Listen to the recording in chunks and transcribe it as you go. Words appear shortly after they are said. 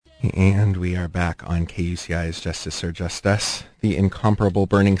And we are back on KUCI's Justice or Just Us, the incomparable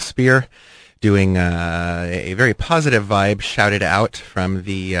Burning Spear, doing a very positive vibe shouted out from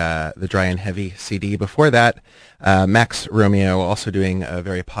the Dry and Heavy CD. Before that, Max Romeo also doing a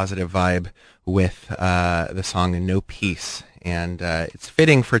very positive vibe with the song No Peace. And it's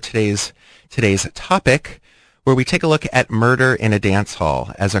fitting for today's topic, where we take a look at Murder Inna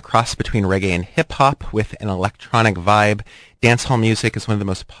Dancehall as a cross between reggae and hip-hop with an electronic vibe. Dancehall music is one of the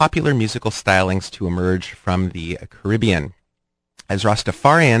most popular musical stylings to emerge from the Caribbean. As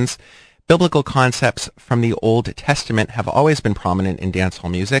Rastafarians, biblical concepts from the Old Testament have always been prominent in dancehall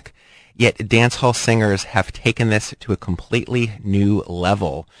music, yet dancehall singers have taken this to a completely new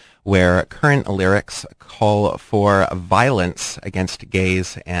level, where current lyrics call for violence against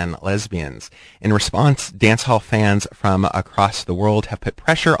gays and lesbians. In response, dancehall fans from across the world have put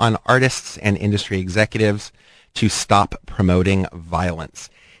pressure on artists and industry executives to stop promoting violence.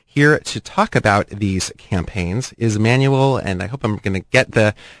 Here to talk about these campaigns is Manuel, and I hope I'm going to get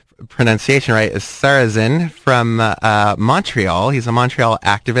the pronunciation right, is Sarrazin from Montreal. He's a Montreal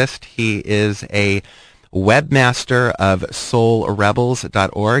activist. He is a webmaster of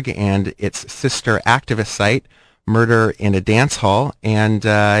soulrebels.org and its sister activist site, Murder Inna Dancehall, and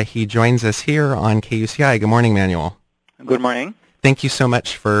he joins us here on KUCI. Good morning, Manuel. Good morning. Thank you so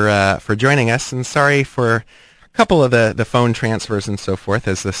much for joining us, and sorry for a couple of the phone transfers and so forth,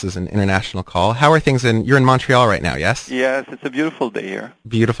 as this is an international call. How are things you're in Montreal right now, yes? Yes, it's a beautiful day here.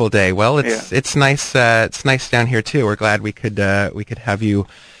 Beautiful day. Well, it's nice. It's nice down here too. We're glad we could have you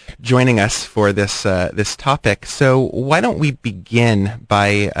joining us for this topic. So why don't we begin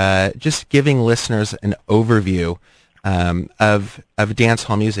by just giving listeners an overview of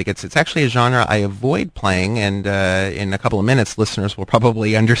dancehall music. It's actually a genre I avoid playing, and in a couple of minutes, listeners will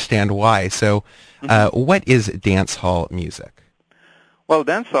probably understand why. So, what is dancehall music? Well,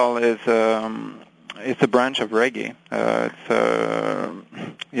 dancehall is it's a branch of reggae.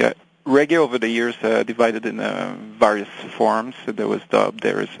 Reggae over the years divided in various forms. So there was dub,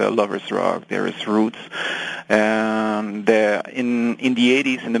 there is lovers rock, there is roots, and in the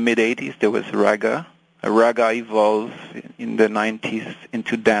 80s, in the mid 80s, there was ragga. Ragga evolved in the 90s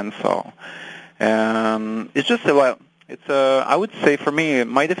into dancehall. It's just I would say for me,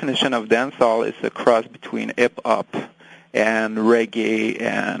 my definition of dancehall is a cross between hip hop and reggae,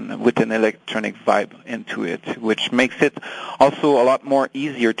 and with an electronic vibe into it, which makes it also a lot more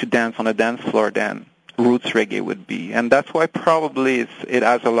easier to dance on a dance floor than roots reggae would be. And that's why probably it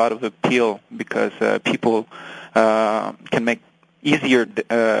has a lot of appeal, because people can make easier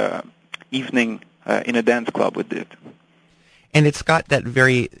evening in a dance club with it. And it's got the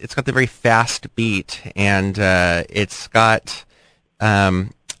very fast beat, and it's got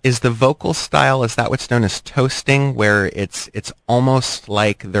is the vocal style, is that what's known as toasting, where it's almost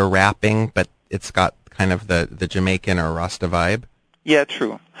like they're rapping, but it's got kind of the Jamaican or Rasta vibe? Yeah,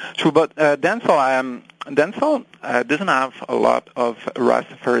 true. But dancehall doesn't have a lot of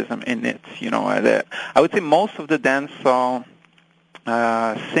Rastafarism in it. I would say most of the dancehall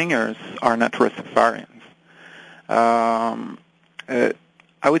singers are not Rastafarians.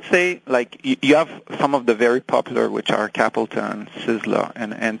 I would say, like, you have some of the very popular, which are Capleton, Sizzla,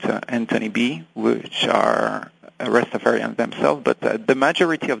 and Anthony B, which are Rastafarians themselves, but the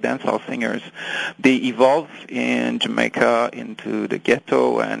majority of dancehall singers, they evolved in Jamaica into the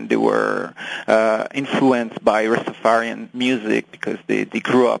ghetto, and they were influenced by Rastafarian music because they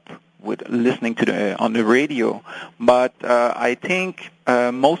grew up with listening to on the radio. But I think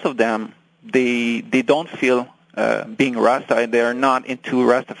most of them, they don't feel being Rasta. They are not into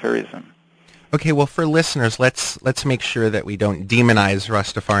Rastafarism. Okay, well, for listeners, let's make sure that we don't demonize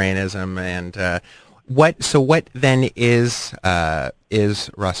Rastafarianism. And what then is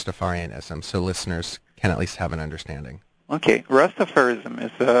Rastafarianism, so listeners can at least have an understanding? Okay, Rastafarism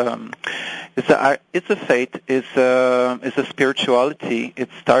it's a faith, it's a spirituality. It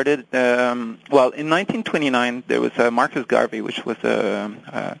started in 1929. There was Marcus Garvey, which was a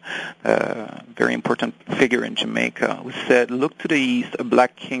very important figure in Jamaica, who said, "Look to the east, a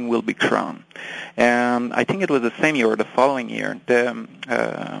black king will be crowned." And I think it was the same year or the following year, the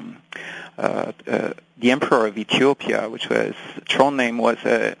emperor of Ethiopia, which was throne name was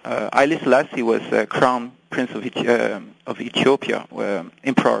Haile Selassie, was crowned Prince of Ethiopia,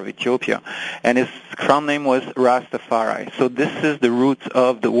 Emperor of Ethiopia, and his crown name was Rastafari. So this is the roots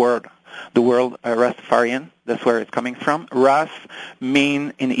of the word Rastafarian. That's where it's coming from. Ras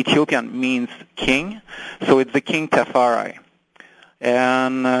in Ethiopian means king, so it's the King Tafari.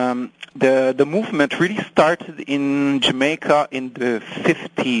 And the movement really started in Jamaica in the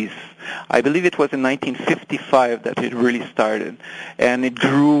 50s. I believe it was in 1955 that it really started, and it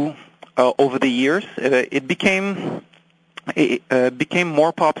grew over the years. It became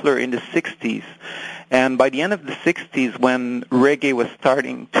more popular in the 60s, and by the end of the 60s, when reggae was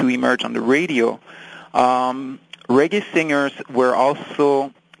starting to emerge on the radio, reggae singers were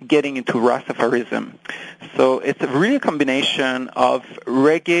also getting into Rastafarism. So it's really a combination of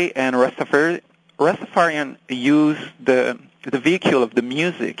reggae and Rastafarian use the vehicle of the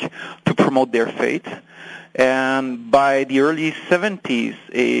music to promote their faith. And by the early 70s,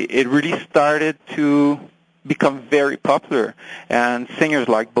 it really started to become very popular, and singers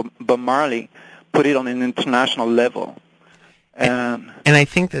like Bob Marley put it on an international level. And I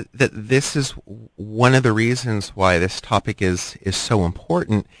think that this is one of the reasons why this topic is so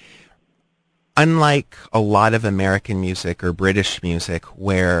important. Unlike a lot of American music or British music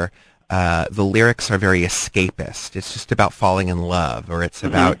where the lyrics are very escapist, it's just about falling in love, or it's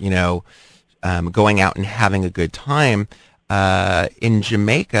about, going out and having a good time. In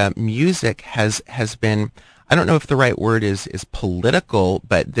Jamaica, music has been, I don't know if the right word is political,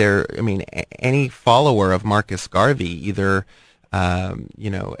 but any follower of Marcus Garvey, either a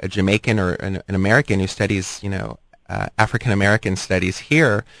Jamaican or an American who studies, African American studies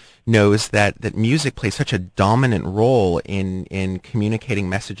here, knows that music plays such a dominant role in communicating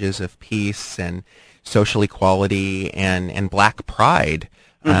messages of peace and social equality and black pride.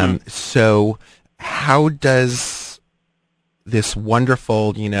 So how does this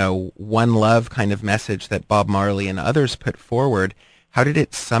wonderful, one love kind of message that Bob Marley and others put forward, how did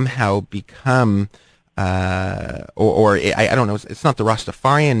it somehow become, I don't know, it's not the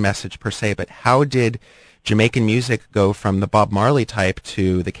Rastafarian message per se, but how did Jamaican music go from the Bob Marley type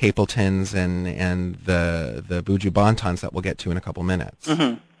to the Capletons and the Buju Bantans that we'll get to in a couple minutes?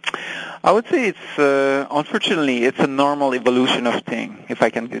 I would say it's, unfortunately, it's a normal evolution of thing, if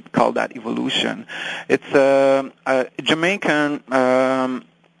I can call that evolution. It's Jamaican,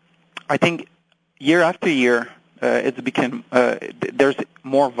 I think year after year, it's become, there's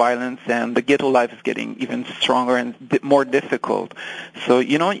more violence, and the ghetto life is getting even stronger and more difficult. So,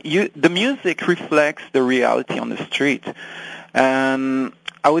 the music reflects the reality on the street. And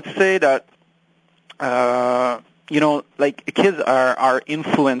I would say that, kids are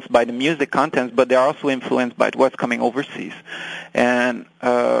influenced by the music content, but they're also influenced by what's coming overseas. And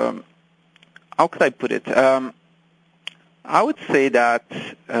how could I put it? I would say that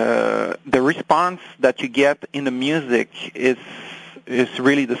the response that you get in the music is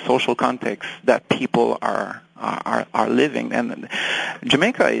really the social context that people are living. And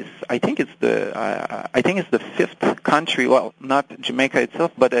Jamaica is, I think it's the fifth country. Well, not Jamaica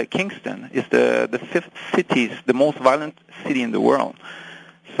itself, but Kingston is the fifth the most violent city in the world.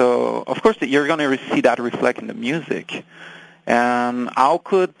 So of course you're going to see that reflect in the music. And how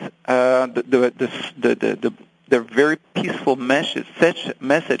could the very peaceful message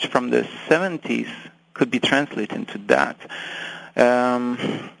from the 70s could be translated into that?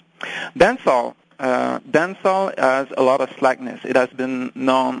 Dancehall has a lot of slackness. It has been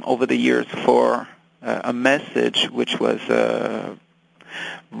known over the years for a message which was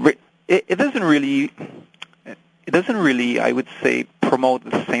it doesn't really, I would say, promote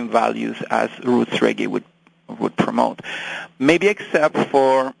the same values as roots reggae would promote. Maybe except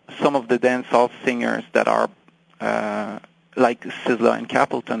for some of the dancehall singers that are like Sizzla and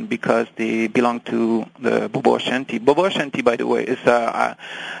Capleton, because they belong to the Bobo Ashanti. Bobo Ashanti, by the way, is the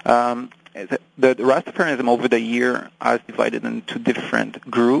Rastafarianism over the year has divided into different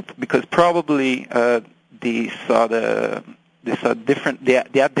groups, because probably they had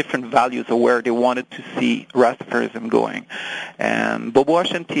different values of where they wanted to see Rastafarism going. And Bobo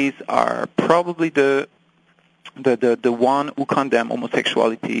Ashantis are probably the one who condemn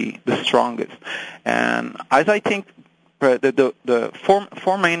homosexuality the strongest. And as I think the four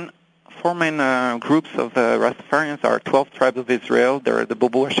main groups of Rastafarians are 12 tribes of Israel. There are the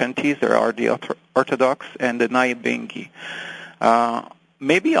Bobo Ashantis, there are the Orthodox, and the Naibengi.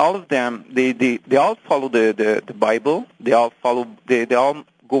 Maybe all of them, they all follow the Bible. They all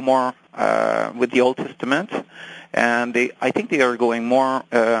go more with the Old Testament. And I think they are going more,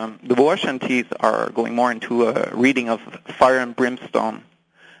 the Bobo Ashantis are going more into a reading of fire and brimstone,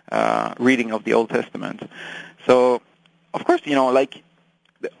 reading of the Old Testament. So, of course,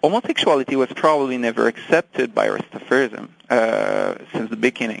 homosexuality was probably never accepted by Rastafarism since the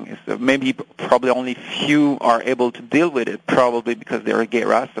beginning. So maybe probably only few are able to deal with it, probably because they're gay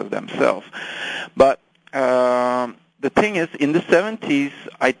Rastas themselves. But the thing is, in the 70s,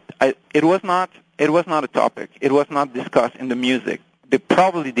 it was not a topic. It was not discussed in the music.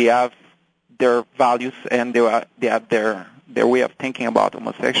 they have their values and they have their way of thinking about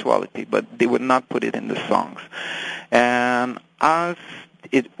homosexuality, but they would not put it in the songs. And as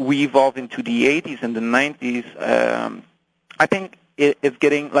we evolved into the 80s and the 90s, I think it's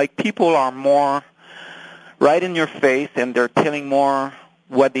getting, like, people are more right in your face and they're telling more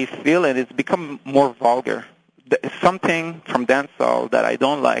what they feel, and it's become more vulgar. Something from dancehall that I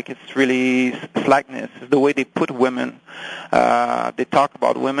don't like, it's really slackness. It's the way they put women. They talk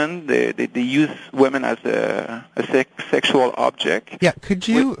about women. They use women as a sexual object. Yeah, could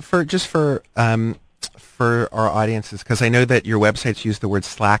you, for our audiences, because I know that your websites use the word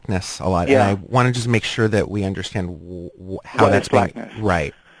slackness a lot, yeah. and I want to just make sure that we understand how what that's is slackness?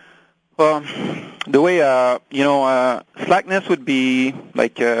 Right. Well, the way slackness would be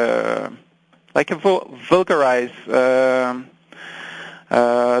like a vulgarized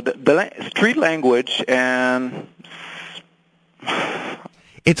street language, and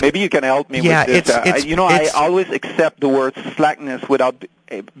maybe you can help me with this. I always accept the word slackness without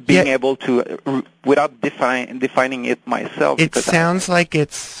being able to, without defining it myself. It sounds like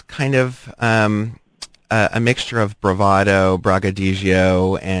it's kind of a mixture of bravado,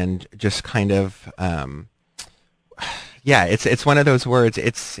 braggadocio, and just kind of it's one of those words.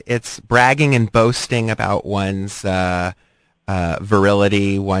 It's bragging and boasting about one's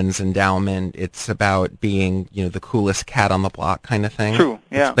virility, one's endowment. It's about being, the coolest cat on the block kind of thing. True.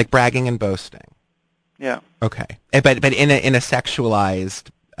 Yeah. It's like bragging and boasting. Yeah. Okay. But in a sexualized,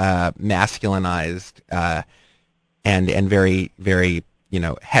 masculinized, and very, very,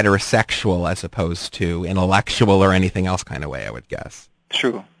 heterosexual as opposed to intellectual or anything else kind of way, I would guess.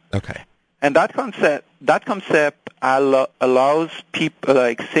 True. Okay. And that concept allows people,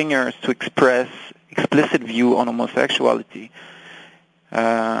 like singers, to express explicit view on homosexuality.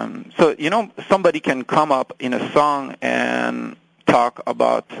 So, somebody can come up in a song and talk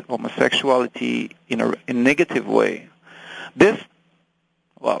about homosexuality in a negative way.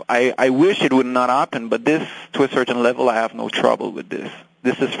 I wish it would not happen, but to a certain level, I have no trouble with this.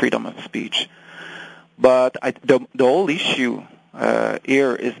 This is freedom of speech. But the whole issue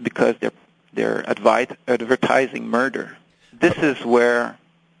here is because they're advertising murder. This is where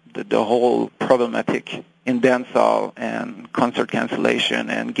the whole problematic in dancehall and concert cancellation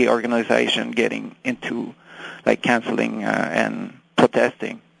and gay organization getting into, like, canceling and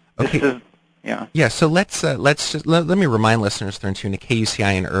protesting. Okay. This is, yeah. Yeah. So let's just let me remind listeners they're in tune to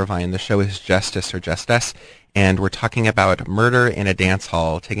KUCI in Irvine. The show is Justice or Just Us, and we're talking about Murder Inna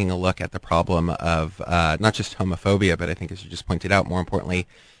Dancehall, taking a look at the problem of not just homophobia, but I think, as you just pointed out, more importantly,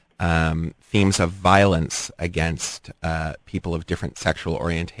 themes of violence against people of different sexual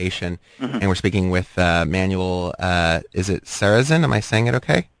orientation. Mm-hmm. And we're speaking with Manuel, is it Sarrazin? Am I saying it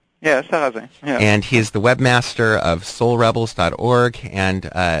okay? Yeah, Sarrazin. Yeah. And he is the webmaster of soulrebels.org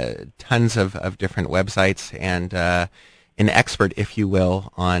and tons of different websites, and an expert, if you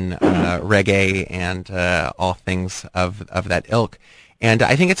will, on reggae and all things of that ilk. And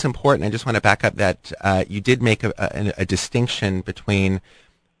I think it's important, I just want to back up that you did make a distinction between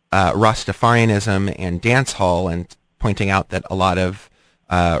Rastafarianism and dancehall, and pointing out that a lot of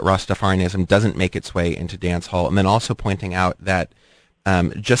Rastafarianism doesn't make its way into dancehall, and then also pointing out that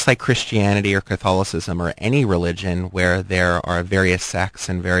just like Christianity or Catholicism or any religion where there are various sects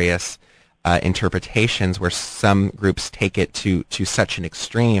and various interpretations where some groups take it to such an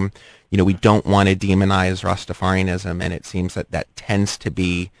extreme, we don't want to demonize Rastafarianism, and it seems that tends to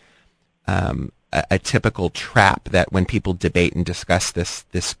be a typical trap that when people debate and discuss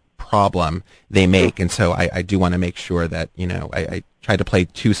this problem they make. And so I do want to make sure that, I try to play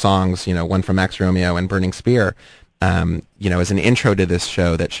two songs, one from Max Romeo and Burning Spear, as an intro to this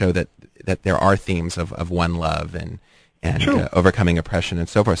show that there are themes of one love and overcoming oppression and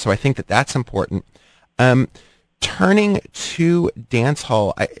so forth. So I think that's important. Turning to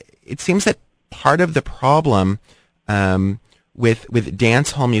dancehall, it seems that part of the problem with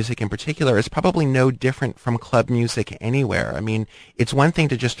dancehall music in particular is probably no different from club music anywhere. I mean, it's one thing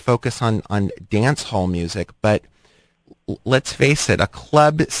to just focus on dancehall music, but let's face it, a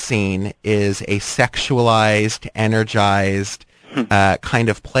club scene is a sexualized, energized kind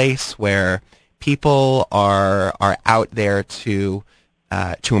of place where people are out there to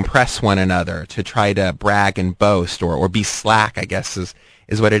impress one another, to try to brag and boast or be slack, I guess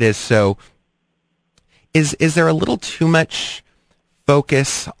is what it is. So is there a little too much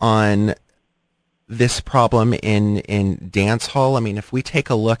focus on this problem in dancehall? I mean, if we take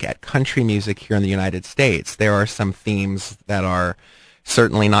a look at country music here in the United States, there are some themes that are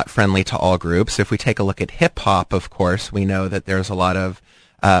certainly not friendly to all groups. If we take a look at hip-hop, of course, we know that there's a lot of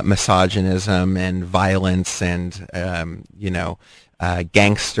misogynism and violence and,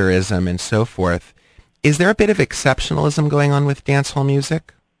 gangsterism and so forth. Is there a bit of exceptionalism going on with dancehall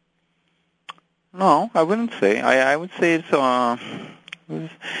music? No, I wouldn't say. I would say it's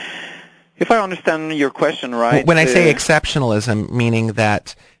if I understand your question right. When I say exceptionalism, meaning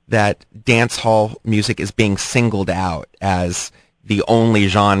that dancehall music is being singled out as the only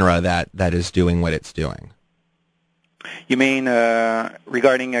genre that is doing what it's doing. You mean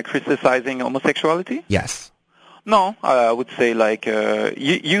regarding criticizing homosexuality? Yes. No, I would say like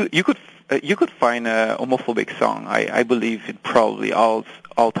you could find a homophobic song. I believe in probably all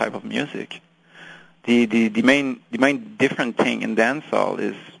type of music. The main different thing in dancehall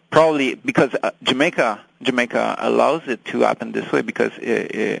is probably because Jamaica allows it to happen this way because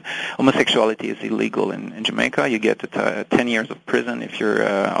homosexuality is illegal in Jamaica. You get 10 years of prison if you're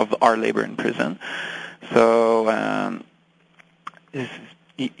of our labor in prison. So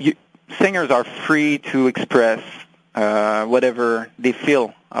singers are free to express whatever they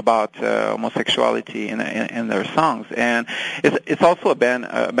feel about homosexuality in their songs, and it's also a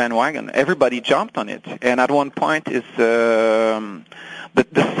bandwagon. Everybody jumped on it, and at one point, the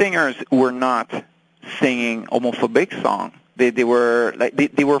singers were not singing homophobic song. They were like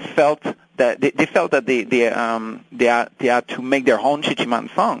they felt that they had to make their own Chichiman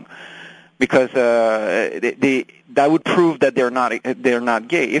song. Because that would prove that they're not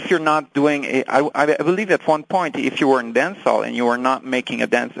gay. If you're not doing, I believe at one point, if you were in dancehall and you were not making a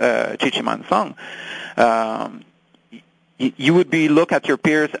Chichiman song, you would be looked at your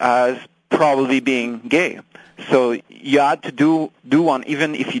peers as probably being gay. So you had to do one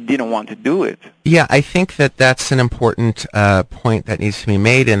even if you didn't want to do it. Yeah, I think that's an important point that needs to be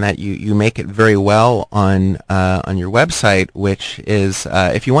made, and that you make it very well on your website, which is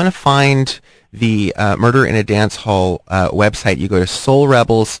if you want to find the Murder Inna Dancehall website, you go to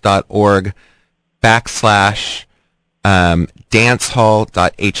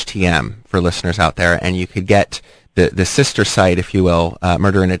soulrebels.org/dancehall.htm for listeners out there, and you could get the sister site, if you will,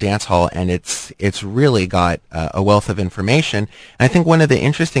 Murder Inna Dancehall, and it's really got a wealth of information. And I think one of the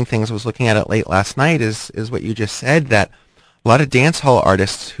interesting things I was looking at it late last night is what you just said, that a lot of dancehall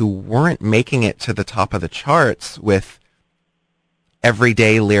artists who weren't making it to the top of the charts with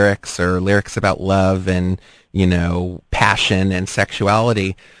everyday lyrics or lyrics about love and, passion and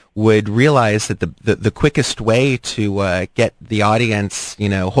sexuality would realize that the quickest way to get the audience,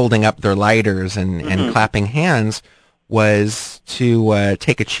 holding up their lighters and clapping hands was to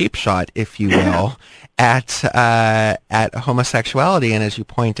take a cheap shot, if you will, at homosexuality. And as you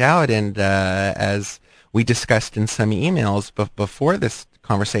point out, and as we discussed in some emails before this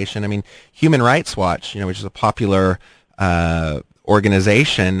conversation, I mean, Human Rights Watch, which is a popular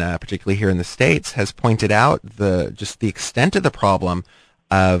organization, particularly here in the States, has pointed out the extent of the problem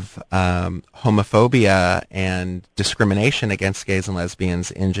of homophobia and discrimination against gays and lesbians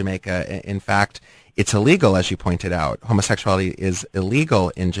in Jamaica. In fact, it's illegal, as you pointed out. Homosexuality is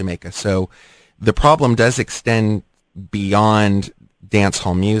illegal in Jamaica. So the problem does extend beyond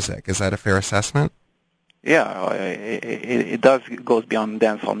dancehall music. Is that a fair assessment? Yeah, it does. It goes beyond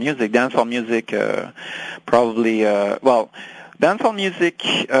dancehall music. Dancehall music probably, dancehall music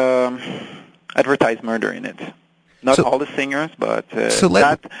advertise murder in it. Not all the singers, but that's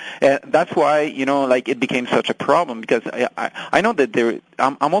why it became such a problem, because I know that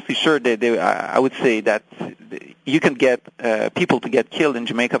I'm mostly sure that I would say that you can get people to get killed in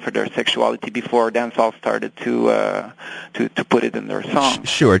Jamaica for their sexuality before dancehall started to put it in their songs.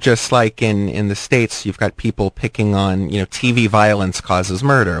 Sure, just like in the States, you've got people picking on TV violence causes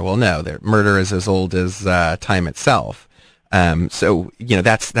murder. Well, no, murder is as old as time itself. So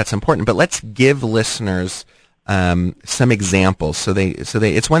that's important. But let's give listeners some examples. So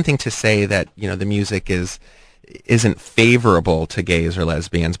it's one thing to say that the music isn't favorable to gays or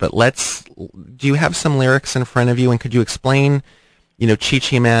lesbians, but do you have some lyrics in front of you, and could you explain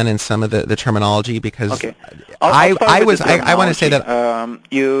Chi-Chi Man and some of the terminology? Because okay. I want to say that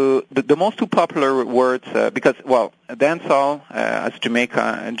the most two popular words, because dancehall as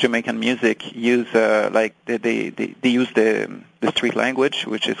Jamaican music use they use the street language,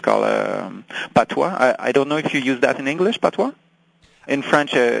 which is called patois. I don't know if you use that in English, patois. In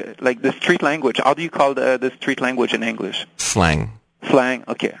French, like the street language. How do you call the street language in English? Slang. Slang.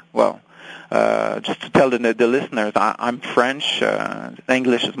 Okay. Well. Just to tell the listeners, I'm French.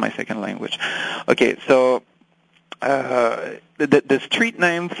 English is my second language. Okay, so the street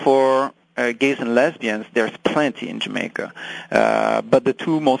name for gays and lesbians, there's plenty in Jamaica. But the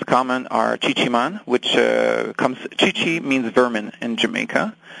two most common are Chichiman, which Chichi means vermin in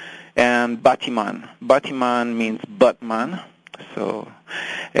Jamaica, and Batiman. Batiman means buttman. So,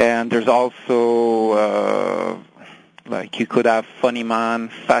 and there's also Like you could have Funny Man,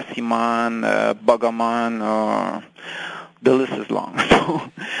 Fassy Man, Bugger Man, or the list is long. So,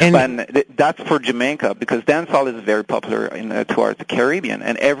 that's for Jamaica, because dancehall is very popular towards the Caribbean,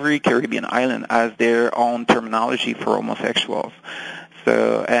 and every Caribbean island has their own terminology for homosexuals.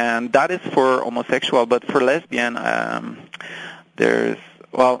 So, and that is for homosexual, but for lesbian, there's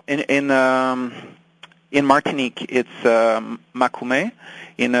in Martinique it's makume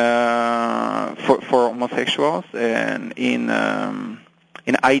for homosexuals, and in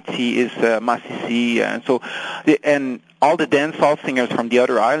Haiti is masisi, and so all the dancehall singers from the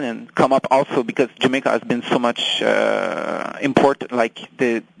other island come up also because Jamaica has been so much important. Like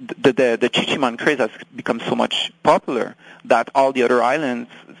the Chichiman craze has become so much popular that all the other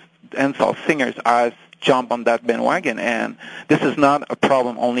islands dancehall singers has jump on that bandwagon, and this is not a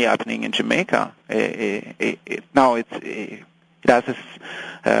problem only happening in Jamaica. Now it has this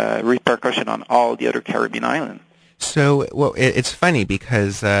repercussion on all the other Caribbean islands. So, well, it's funny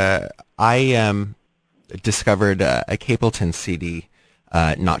because I discovered a Capleton CD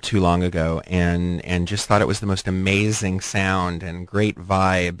not too long ago, and just thought it was the most amazing sound and great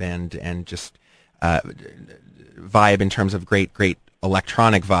vibe, and just vibe in terms of great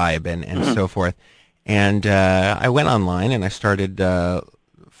electronic vibe and so forth. And I went online and I started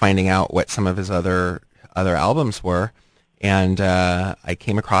finding out what some of his other albums were, and I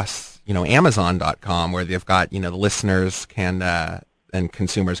came across Amazon.com, where they've got the listeners can and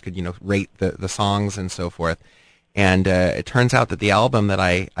consumers could rate the songs and so forth. And it turns out that the album that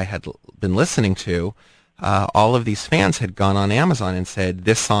I had been listening to, all of these fans had gone on Amazon and said,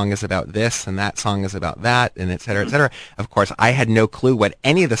 this song is about this, and that song is about that, and et cetera, et cetera. Of course, I had no clue what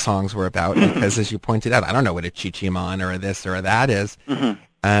any of the songs were about, because, as you pointed out, I don't know what a chichiman or a this or a that is.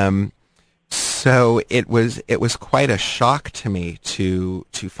 So it was quite a shock to me to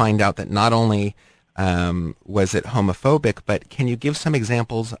find out that not only was it homophobic, but can you give some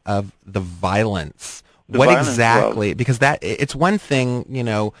examples of the violence? Exactly? Because it's one thing,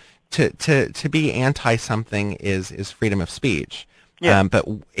 to be anti something is freedom of speech. Yeah. But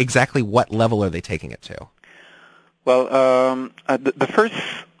exactly what level are they taking it to? Well, the first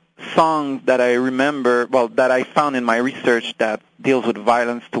song that I remember, that I found in my research that deals with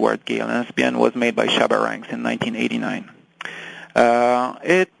violence toward gay and lesbian was made by Shabba Ranks in 1989.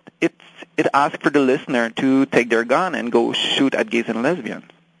 It asked for the listener to take their gun and go shoot at gays and lesbians.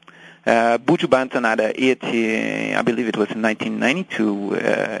 Buju Banton had a hit, I believe it was in 1992,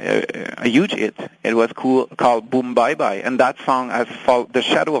 a huge hit. It was called Boom Bye Bye, and that song the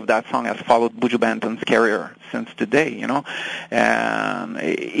shadow of that song has followed Buju Banton's career since today, And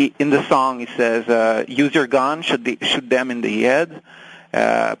in the song he says, use your gun, shoot them in the head,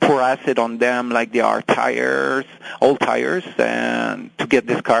 pour acid on them like they are old tires, and to get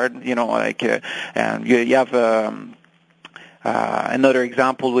discarded, and you have, another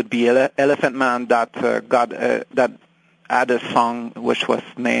example would be Elephant Man that that had a song which was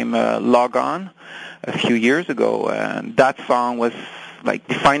named Log On a few years ago, and that song was like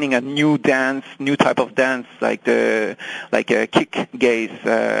defining a new type of dance, like a kick gaze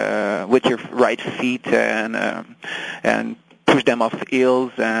with your right feet and push them off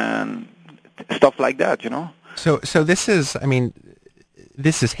hills and stuff like that, So this is,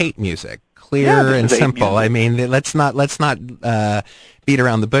 this is hate music. Clear and simple. Let's not beat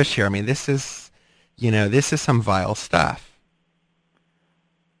around the bush here. This is some vile stuff.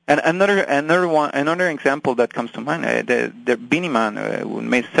 And another example that comes to mind, the Beanie Man, who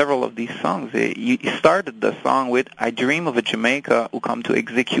made several of these songs. He started the song with "I dream of a Jamaica who come to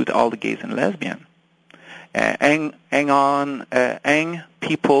execute all the gays and lesbians." Hang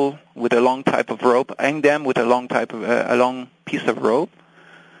people with a long type of rope. Hang them with a long piece of rope.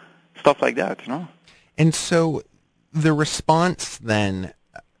 Stuff like that, And so the response then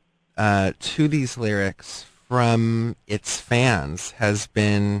to these lyrics from its fans has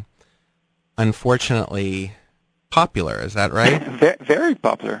been, unfortunately, popular. Is that right? Very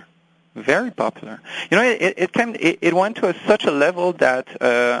popular. Very popular. It went to such a level that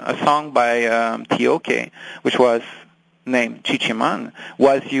a song by Tioke, which was named Chichiman,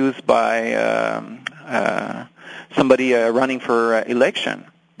 was used by somebody running for election.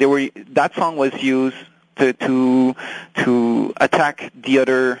 That song was used to attack the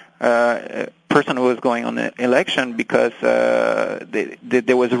other person who was going on the election, because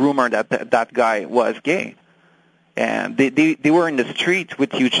there was a rumor that guy was gay, and they were in the street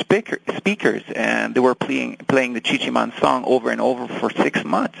with huge speakers, and they were playing the Chichiman song over and over for 6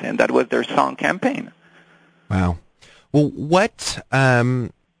 months, and that was their song campaign. Wow. Well, what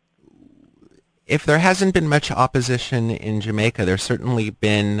if there hasn't been much opposition in Jamaica, there's certainly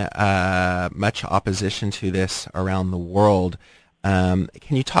been much opposition to this around the world. Can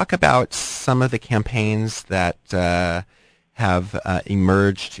you talk about some of the campaigns that have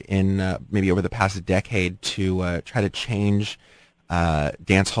emerged in maybe over the past decade to try to change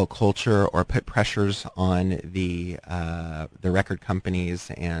dancehall culture or put pressures on the record companies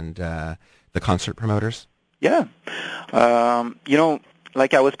and the concert promoters? Yeah.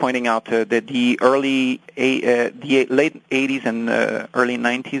 Like I was pointing out, the late 80s and early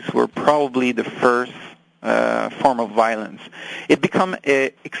 90s were probably the first form of violence. It became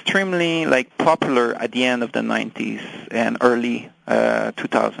extremely popular at the end of the 90s and early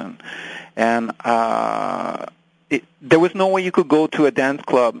 2000. And there was no way you could go to a dance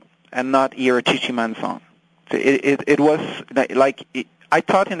club and not hear a Chichi Man song. It was I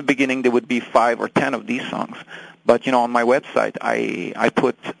thought in the beginning there would be 5 or 10 of these songs. But on my website, I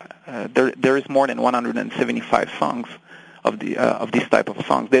put there is more than 175 songs of these type of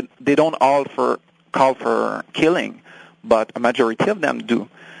songs. They don't all call for killing, but a majority of them do.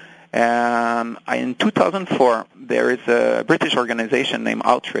 And in 2004, there is a British organization named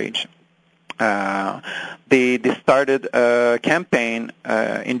Outrage. They started a campaign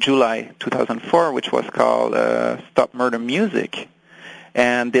in July 2004, which was called Stop Murder Music,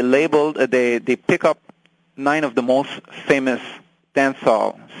 and they pick up 9 of the most famous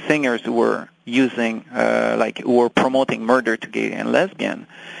dancehall singers who were who were promoting murder to gay and lesbian,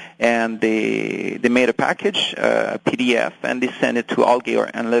 and they made a package, a PDF, and they sent it to all gay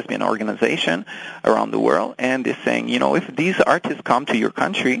and lesbian organizations around the world, and they're saying, if these artists come to your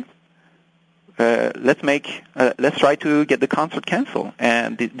country, let's try to get the concert canceled,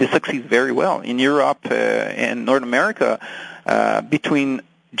 and this succeeds very well in Europe and North America. Between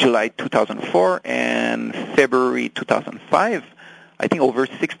July 2004 and February 2005, I think over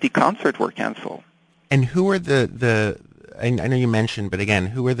 60 concerts were canceled. And who were I know you mentioned, but again,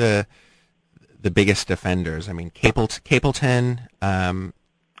 who were the biggest offenders? I mean, Capleton. There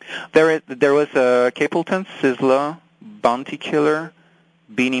was Capleton, Sizzla, Bounty Killer,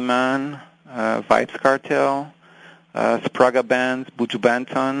 Beanie Man, Vibes Cartel, Sprague Bands, Buju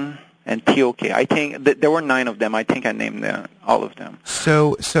Banton, and TOK. I think there were 9 of them. I think I named all of them.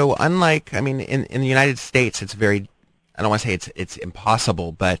 So unlike, in the United States, it's very, I don't want to say it's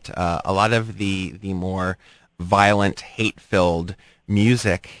impossible, but a lot of the more violent, hate-filled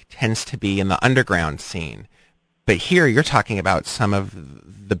music tends to be in the underground scene. But here, you're talking about some of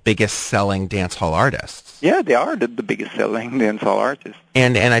the biggest-selling dancehall artists. Yeah, they are the biggest-selling dancehall artists.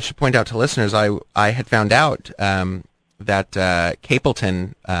 And I should point out to listeners, I had found out that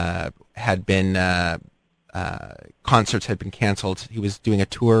Capleton had been concerts had been canceled. He was doing a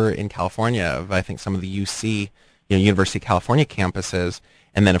tour in California of, I think, some of the UC, University of California campuses,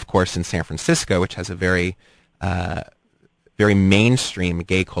 and then of course in San Francisco, which has a very mainstream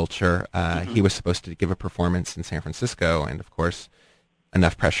gay culture. He was supposed to give a performance in San Francisco, and of course,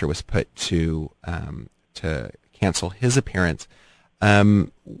 enough pressure was put to cancel his appearance.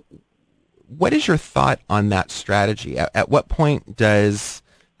 What is your thought on that strategy? At what point does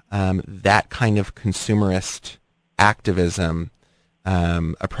that kind of consumerist activism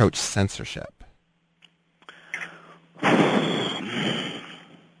approach censorship?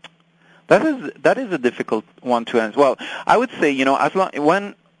 That is a difficult one to answer. Well, I would say,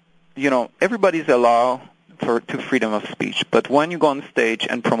 when everybody's allowed to freedom of speech, but when you go on stage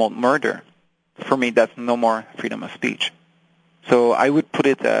and promote murder, for me, that's no more freedom of speech. So I would put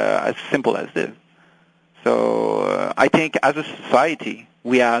it as simple as this. So I think as a society,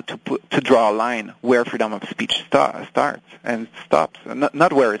 we have to draw a line where freedom of speech starts and stops.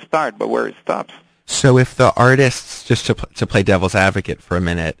 Not where it starts, but where it stops. So if the artists, just to play devil's advocate for a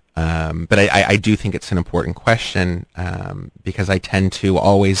minute, but I do think it's an important question because I tend to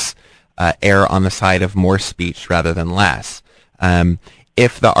always err on the side of more speech rather than less.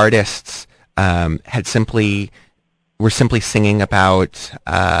 If the artists were simply singing about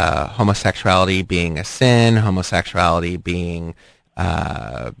homosexuality being a sin, homosexuality being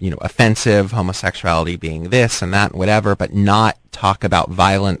offensive, homosexuality being this and that and whatever, but not talk about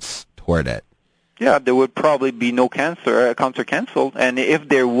violence toward it. Yeah, there would probably be no concert canceled, and if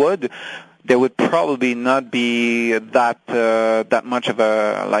there would probably not be that much of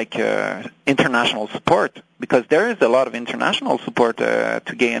a international support, because there is a lot of international support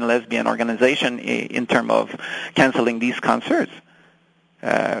to gay and lesbian organization in terms of canceling these concerts.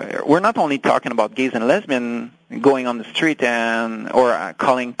 We're not only talking about gays and lesbians going on the street or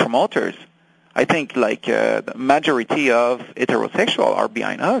calling promoters. I think the majority of heterosexual are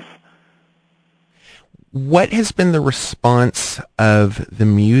behind us. What has been the response of the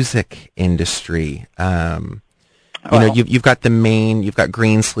music industry? You've got you've got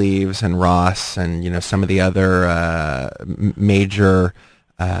Greensleeves and Ross and, some of the other major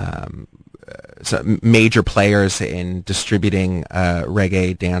players in distributing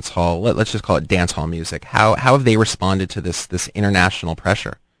reggae, dancehall. Let's just call it dancehall music. How have they responded to this international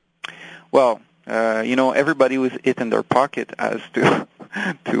pressure? Well, everybody was it in their pocket as to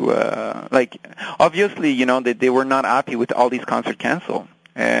obviously, they were not happy with all these concerts canceled.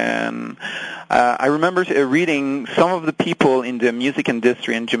 And I remember reading some of the people in the music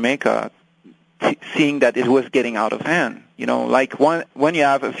industry in Jamaica seeing that it was getting out of hand. When you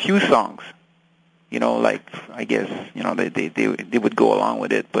have a few songs, I guess, they would go along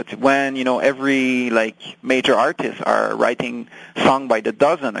with it. But when, every, major artists are writing song by the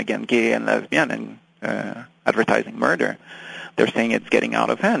dozen against gay and lesbian and advertising murder, they're saying it's getting out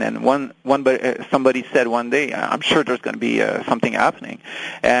of hand. And somebody said one day, I'm sure there's going to be something happening.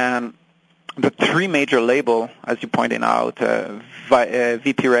 And the three major labels, as you pointed out,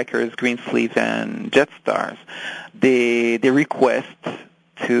 VP Records, Greensleeves, and Jetsstars, they request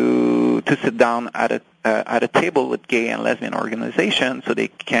to sit down at a table with gay and lesbian organizations so they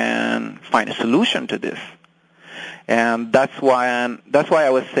can find a solution to this. And that's why I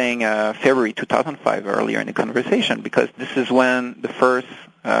was saying February 2005 earlier in the conversation, because this is when the first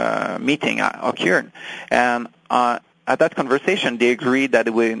meeting occurred. And at that conversation, they agreed that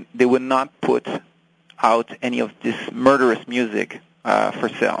they would not put out any of this murderous music for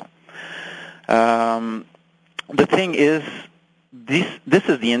sale. The thing is, this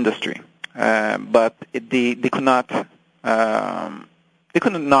is the industry, but they could not. They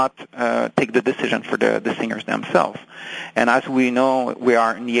could not take the decision for the singers themselves. And as we know, we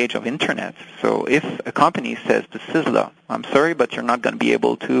are in the age of Internet. So if a company says to Sizzla, I'm sorry, but you're not going to be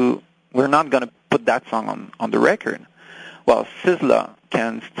able to, we're not going to put that song on the record, well, Sizzla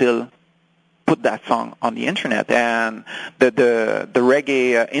can still put that song on the Internet. And the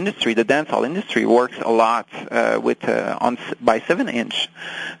reggae industry, the dancehall industry, works a lot by 7-inch.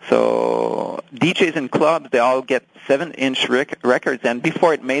 So DJs in clubs, they all get 7-inch records, and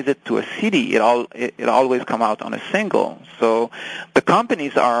before it makes it to a CD, it always come out on a single. So the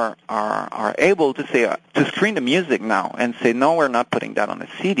companies are able to say to screen the music now and say, no, we're not putting that on a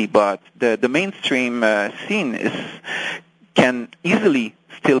CD. But the mainstream scene can easily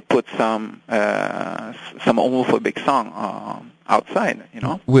still put some homophobic song outside,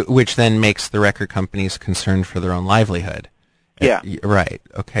 which then makes the record companies concerned for their own livelihood. Yeah. Right.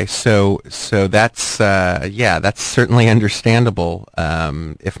 Okay. So that's that's certainly understandable,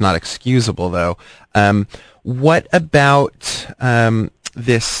 if not excusable, though. What about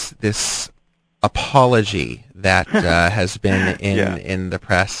this apology that has been in the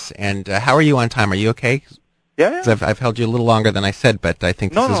press? And how are you on time? Are you okay? Yeah. 'Cause I've held you a little longer than I said, but I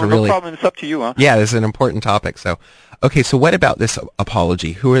think this is a really no problem. It's up to you, huh? Yeah, this is an important topic. So, okay. So what about this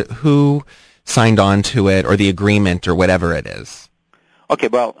apology? Who signed on to it, or the agreement, or whatever it is? Okay,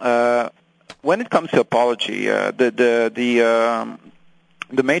 well, when it comes to apology, the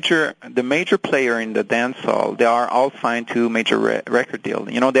major player in the dancehall, they are all signed to major record deal.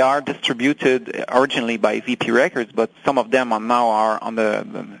 They are distributed originally by VP Records, but some of them now are on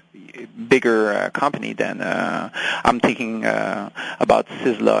the bigger company than I'm thinking about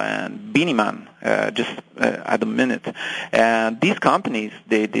Sizzla and Beanie Man just at the minute. And these companies,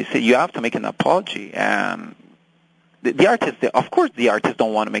 they say you have to make an apology. And the artists, of course, the artists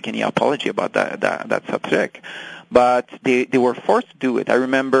don't want to make any apology about that subject, but they were forced to do it. I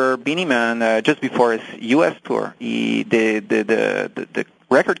remember Beanie Man just before his U.S. tour, the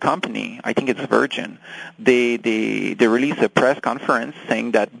record company, I think it's Virgin, they released a press conference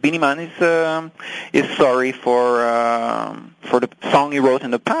saying that Beanie Man is sorry for the song he wrote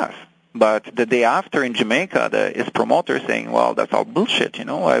in the past. But the day after in Jamaica, his promoter saying, well, that's all bullshit,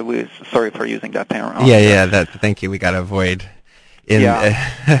 I was sorry for using that term. Thank you. We got to avoid.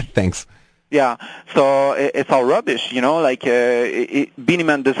 Thanks. Yeah, so it's all rubbish, Beanie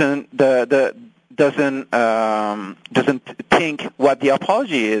Man doesn't think what the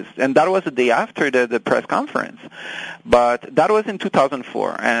apology is, and that was the day after the press conference. But that was in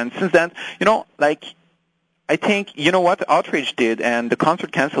 2004, and since then, I think, what Outrage did, and the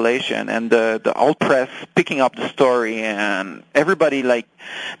concert cancellation, and the alt press picking up the story, and everybody, the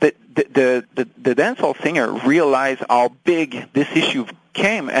dancehall singer realized how big this issue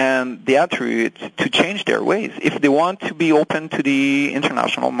came, and they had to change their ways if they want to be open to the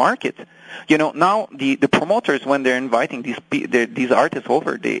international market. Now the promoters, when they're inviting these artists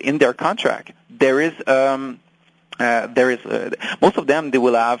over, in their contract, there is there is most of them, they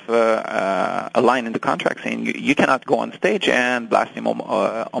will have a line in the contract saying you cannot go on stage and blaspheme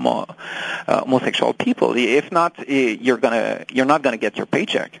homosexual people. If not, you're not gonna get your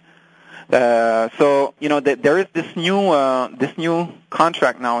paycheck. So there is this new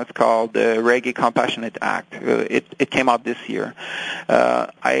contract now. It's called the Reggae Compassionate Act. It came out this year.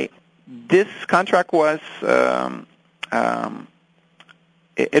 This contract was.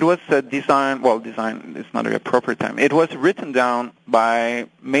 It was designed is not the appropriate time. It was written down by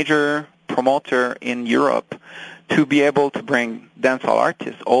major promoter in Europe to be able to bring dancehall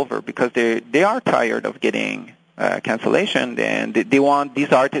artists over because they are tired of getting cancellation, and they want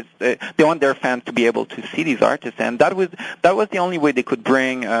these artists, they want their fans to be able to see these artists, and that was the only way they could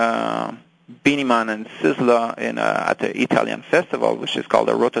bring Beenie Man and Sizzla at the Italian festival, which is called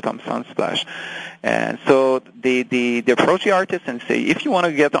the Rototom Sunsplash. And so they approach the artists and say, if you want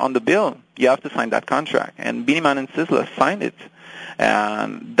to get on the bill, you have to sign that contract. And Beenie Man and Sizzla signed it.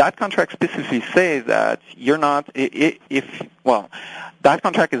 And that contract specifically says that you're not, that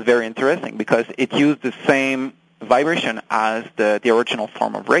contract is very interesting because it used the same vibration as the original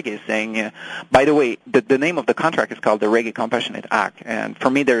form of reggae, saying, by the way, the name of the contract is called the Reggae Compassionate Act, and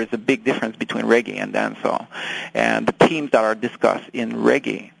for me there is a big difference between reggae and dancehall, and the themes that are discussed in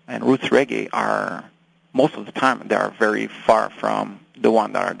reggae and roots reggae are, most of the time, they are very far from the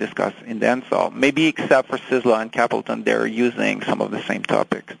one that are discussed in dancehall, maybe except for Sizzla and Capleton, they're using some of the same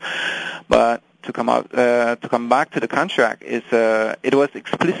topics. But to come back to the contract, it was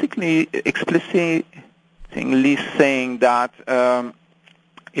explicitly saying that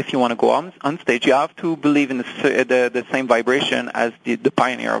if you want to go on stage, you have to believe in the same vibration as the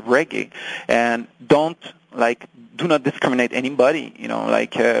pioneer of reggae, and do not discriminate anybody.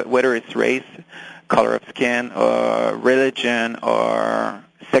 Whether it's race, color of skin, or religion, or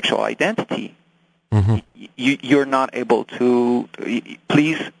sexual identity. Mm-hmm. You're not able to.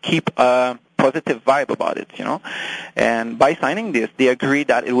 Please keep a positive vibe about it, And by signing this, they agreed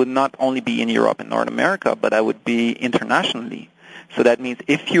that it would not only be in Europe and North America, but that would be internationally. So that means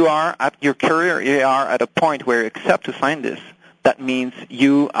if you are at your career, you are at a point where you accept to sign this, that means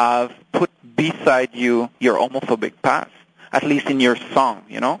you have put beside you your homophobic past, at least in your song,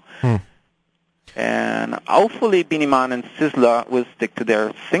 And hopefully Beenie Man and Sizzla will stick to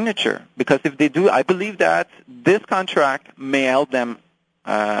their signature, because if they do, I believe that this contract may help them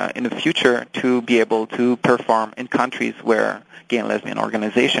in the future to be able to perform in countries where gay and lesbian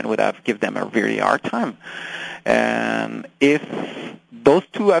organization would have given them a very hard time. And if those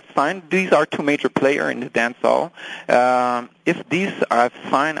two have signed, these are two major players in the dancehall. If these are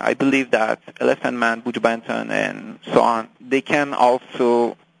signed, I believe that Elephant Man, Buju Banton, and so on, they can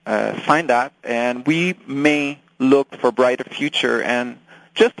also sign that, and we may look for a brighter future and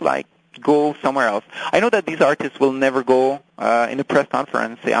just go somewhere else. I know that these artists will never go in a press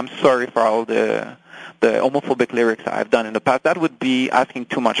conference and say, I'm sorry for all the homophobic lyrics I've done in the past. That would be asking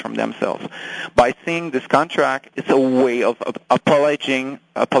too much from themselves. By seeing this contract, it's a way of apologizing,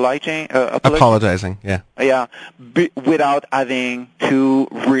 without having to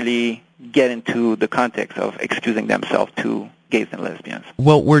really get into the context of excusing themselves to gays and lesbians.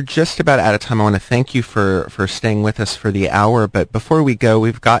 Well, we're just about out of time. I want to thank you for staying with us for the hour, but before we go,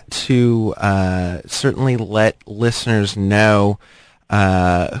 we've got to certainly let listeners know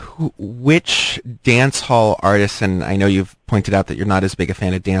which dance hall artists, and I know you've pointed out that you're not as big a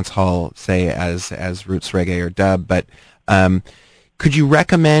fan of dance hall, say, as roots reggae or dub, but could you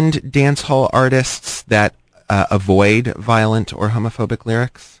recommend dance hall artists that avoid violent or homophobic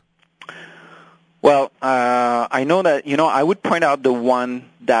lyrics? Well, I know that, I would point out the one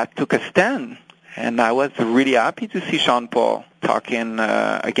that took a stand, and I was really happy to see Sean Paul talking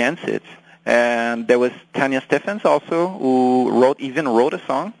against it. And there was Tanya Stephens also, who wrote a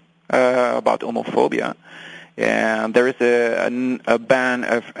song about homophobia. And there is a band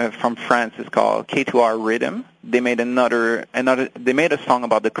from France. It's called K2R Rhythm. They made they made a song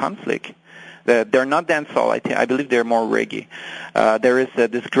about the conflict. They're not dancehall. I believe they're more reggae. There is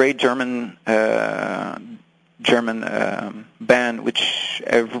this great German band, which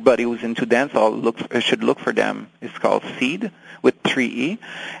everybody who's into dancehall should look for them. It's called Seed with 3E,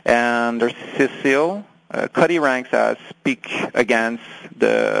 and there's Cecile. Cuddy Ranks speak against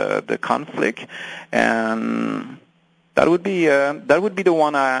the conflict, and that would be the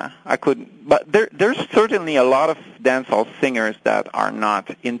one I could. But there's certainly a lot of dancehall singers that are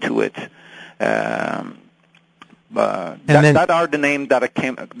not into it. That are the names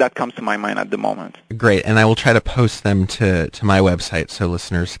that comes to my mind at the moment. Great, and I will try to post them to my website so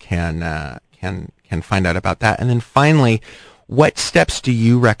listeners can find out about that. And then finally, what steps do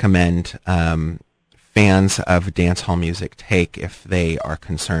you recommend fans of dancehall music take if they are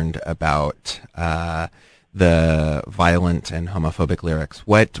concerned about the violent and homophobic lyrics?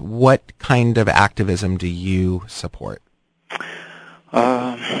 What kind of activism do you support?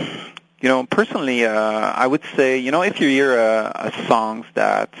 Personally, I would say, if you hear songs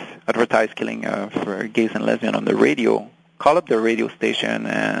that advertise killing for gays and lesbians on the radio, call up the radio station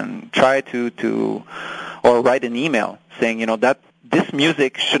and try or write an email saying, that this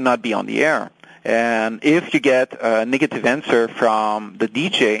music should not be on the air. And if you get a negative answer from the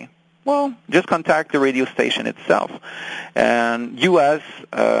DJ, well, just contact the radio station itself. And you as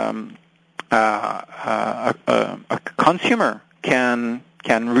a consumer can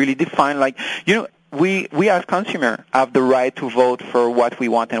really define, we as consumer have the right to vote for what we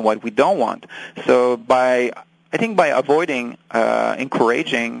want and what we don't want. So I think by avoiding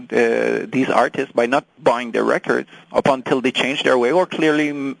encouraging these artists, by not buying their records up until they change their way or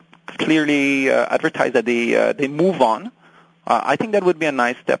clearly advertise that they move on, I think that would be a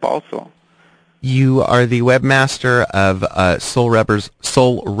nice step also. You are the webmaster of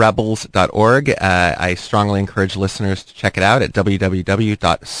soulrebels.org. I strongly encourage listeners to check it out at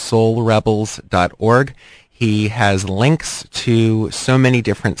www.soulrebels.org. He has links to so many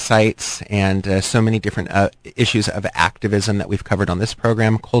different sites and so many different issues of activism that we've covered on this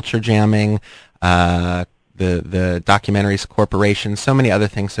program, culture jamming, the documentaries corporation, so many other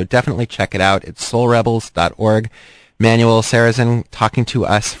things. So definitely check it out. It's soulrebels.org. Manuel Sarrazin talking to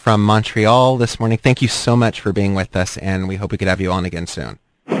us from Montreal this morning. Thank you so much for being with us, and we hope we could have you on again soon.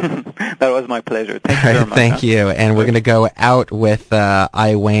 That was my pleasure. Thank you very much. Thank you. And we're going to go out with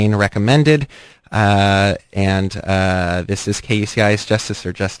I, Wayne Recommended. And this is KUCI's Justice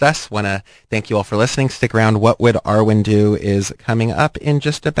or Just Us. Want to thank you all for listening. Stick around. What Would Arwen Do is coming up in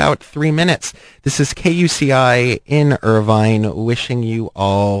just about 3 minutes. This is KUCI in Irvine, wishing you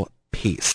all peace.